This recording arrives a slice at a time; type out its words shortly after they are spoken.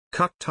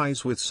cut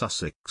ties with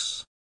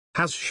Sussex.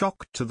 Has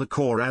shocked to the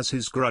core as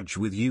his grudge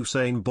with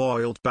Usain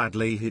Boilt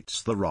badly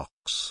hits the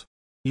rocks.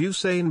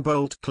 Usain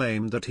Bolt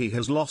claimed that he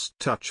has lost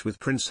touch with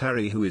Prince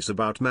Harry, who is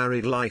about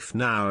married life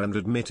now, and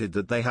admitted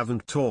that they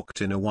haven't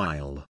talked in a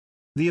while.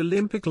 The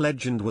Olympic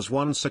legend was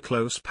once a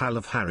close pal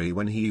of Harry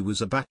when he was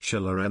a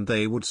bachelor and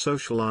they would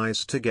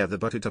socialise together,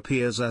 but it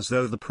appears as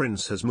though the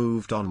prince has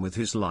moved on with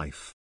his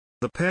life.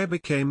 The pair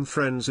became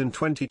friends in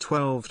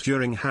 2012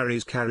 during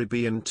Harry's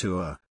Caribbean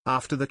tour,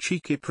 after the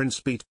cheeky prince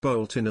beat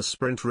Bolt in a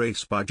sprint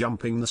race by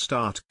jumping the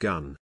start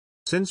gun.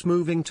 Since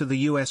moving to the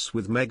US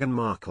with Meghan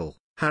Markle,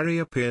 Harry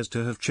appears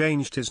to have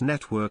changed his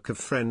network of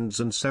friends,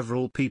 and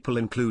several people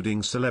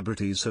including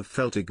celebrities have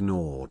felt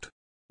ignored.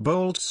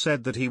 Bolt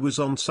said that he was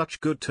on such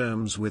good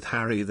terms with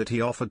Harry that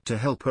he offered to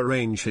help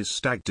arrange his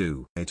stag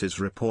do, it is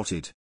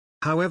reported.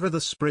 However,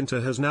 the sprinter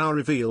has now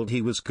revealed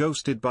he was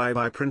ghosted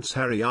by Prince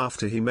Harry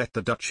after he met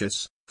the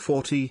Duchess,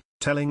 40,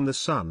 telling The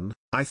Sun,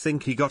 "I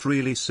think he got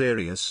really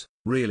serious,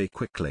 really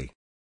quickly.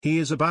 He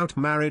is about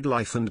married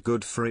life and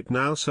good for it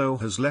now, so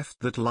has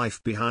left that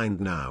life behind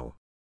now.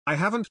 I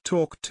haven't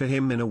talked to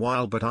him in a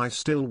while, but I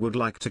still would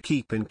like to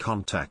keep in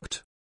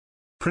contact."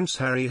 Prince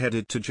Harry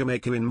headed to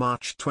Jamaica in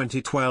March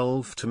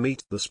 2012 to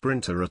meet the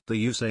sprinter at the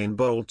Usain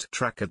Bolt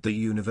track at the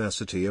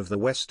University of the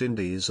West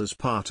Indies as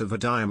part of a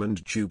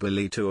Diamond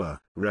Jubilee tour,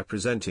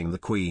 representing the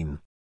Queen.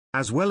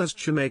 As well as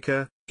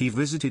Jamaica, he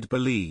visited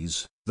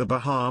Belize, the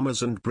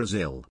Bahamas and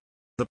Brazil.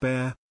 The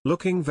pair,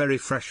 looking very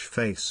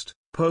fresh-faced,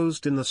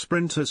 posed in the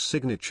sprinter's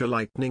signature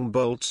lightning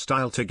bolt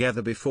style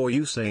together before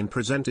Usain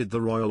presented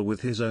the royal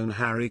with his own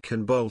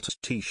Hurricane Bolt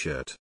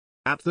t-shirt.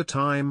 At the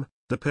time,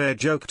 the pair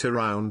joked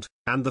around,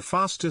 and the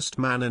fastest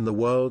man in the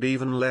world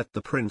even let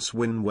the prince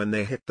win when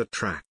they hit the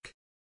track.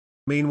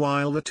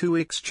 Meanwhile, the two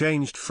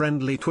exchanged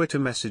friendly Twitter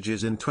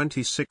messages in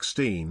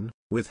 2016,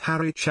 with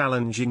Harry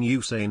challenging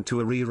Usain to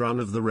a rerun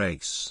of the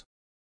race.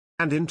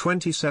 And in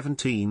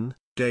 2017,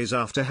 days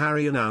after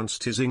Harry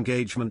announced his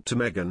engagement to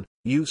Meghan,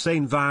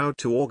 Usain vowed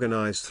to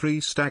organise 3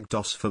 stag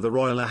do's for the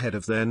royal ahead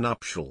of their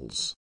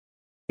nuptials.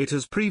 It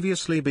has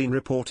previously been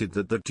reported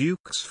that the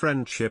Duke's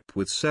friendship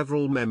with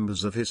several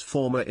members of his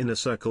former inner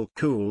circle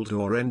cooled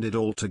or ended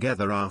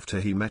altogether after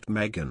he met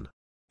Meghan.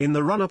 In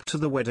the run-up to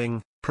the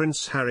wedding,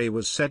 Prince Harry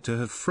was said to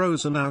have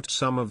frozen out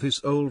some of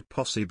his old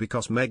posse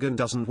because Meghan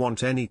doesn't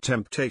want any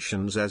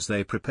temptations as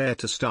they prepare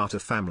to start a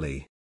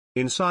family.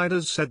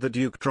 Insiders said the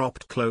Duke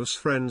dropped close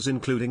friends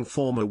including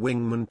former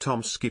wingman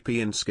Tom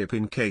Skippy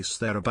in case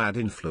they're a bad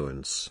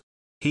influence.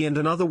 He and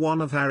another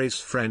one of Harry's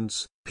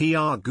friends,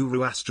 PR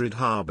guru Astrid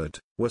Harbord,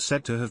 were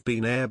said to have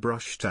been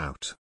airbrushed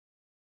out.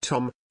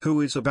 Tom, who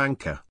is a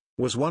banker,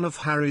 was one of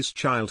Harry's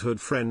childhood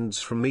friends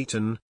from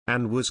Eton,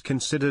 and was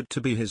considered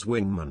to be his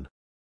wingman.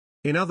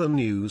 In other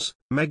news,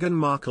 Meghan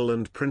Markle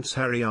and Prince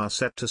Harry are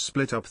set to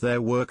split up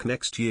their work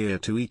next year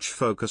to each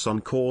focus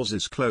on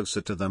causes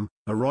closer to them,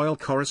 a royal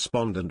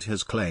correspondent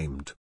has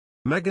claimed.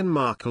 Meghan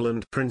Markle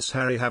and Prince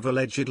Harry have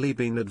allegedly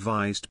been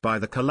advised by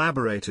the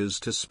collaborators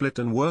to split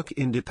and work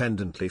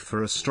independently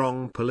for a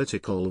strong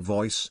political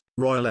voice,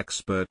 royal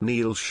expert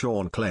Neil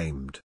Sean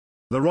claimed.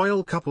 The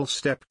royal couple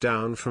stepped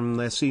down from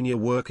their senior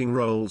working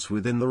roles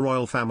within the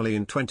royal family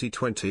in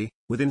 2020,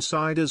 with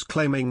insiders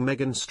claiming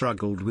Meghan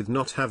struggled with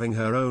not having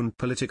her own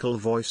political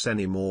voice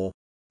anymore.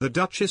 The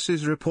Duchess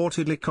is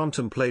reportedly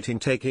contemplating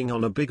taking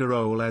on a bigger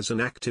role as an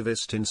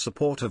activist in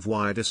support of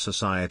wider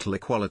societal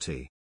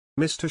equality.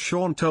 Mr.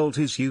 Sean told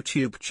his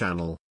YouTube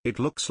channel, "It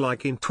looks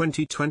like in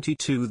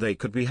 2022 they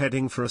could be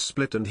heading for a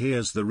split, and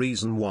here's the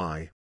reason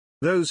why.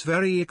 Those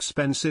very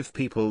expensive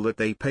people that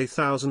they pay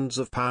thousands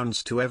of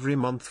pounds to every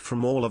month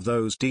from all of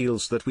those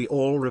deals that we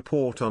all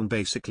report on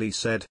basically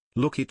said,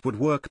 look, it would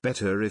work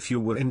better if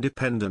you were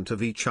independent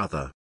of each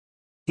other."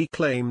 He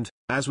claimed,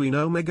 "As we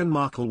know, Meghan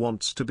Markle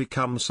wants to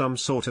become some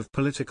sort of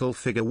political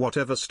figure,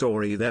 whatever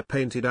story they're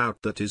painted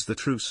out that is the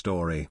true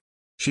story.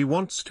 She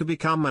wants to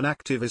become an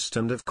activist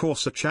and of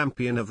course a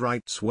champion of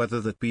rights, whether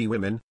that be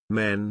women,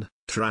 men,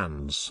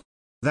 trans.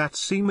 That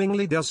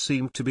seemingly does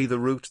seem to be the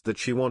route that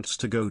she wants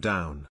to go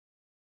down.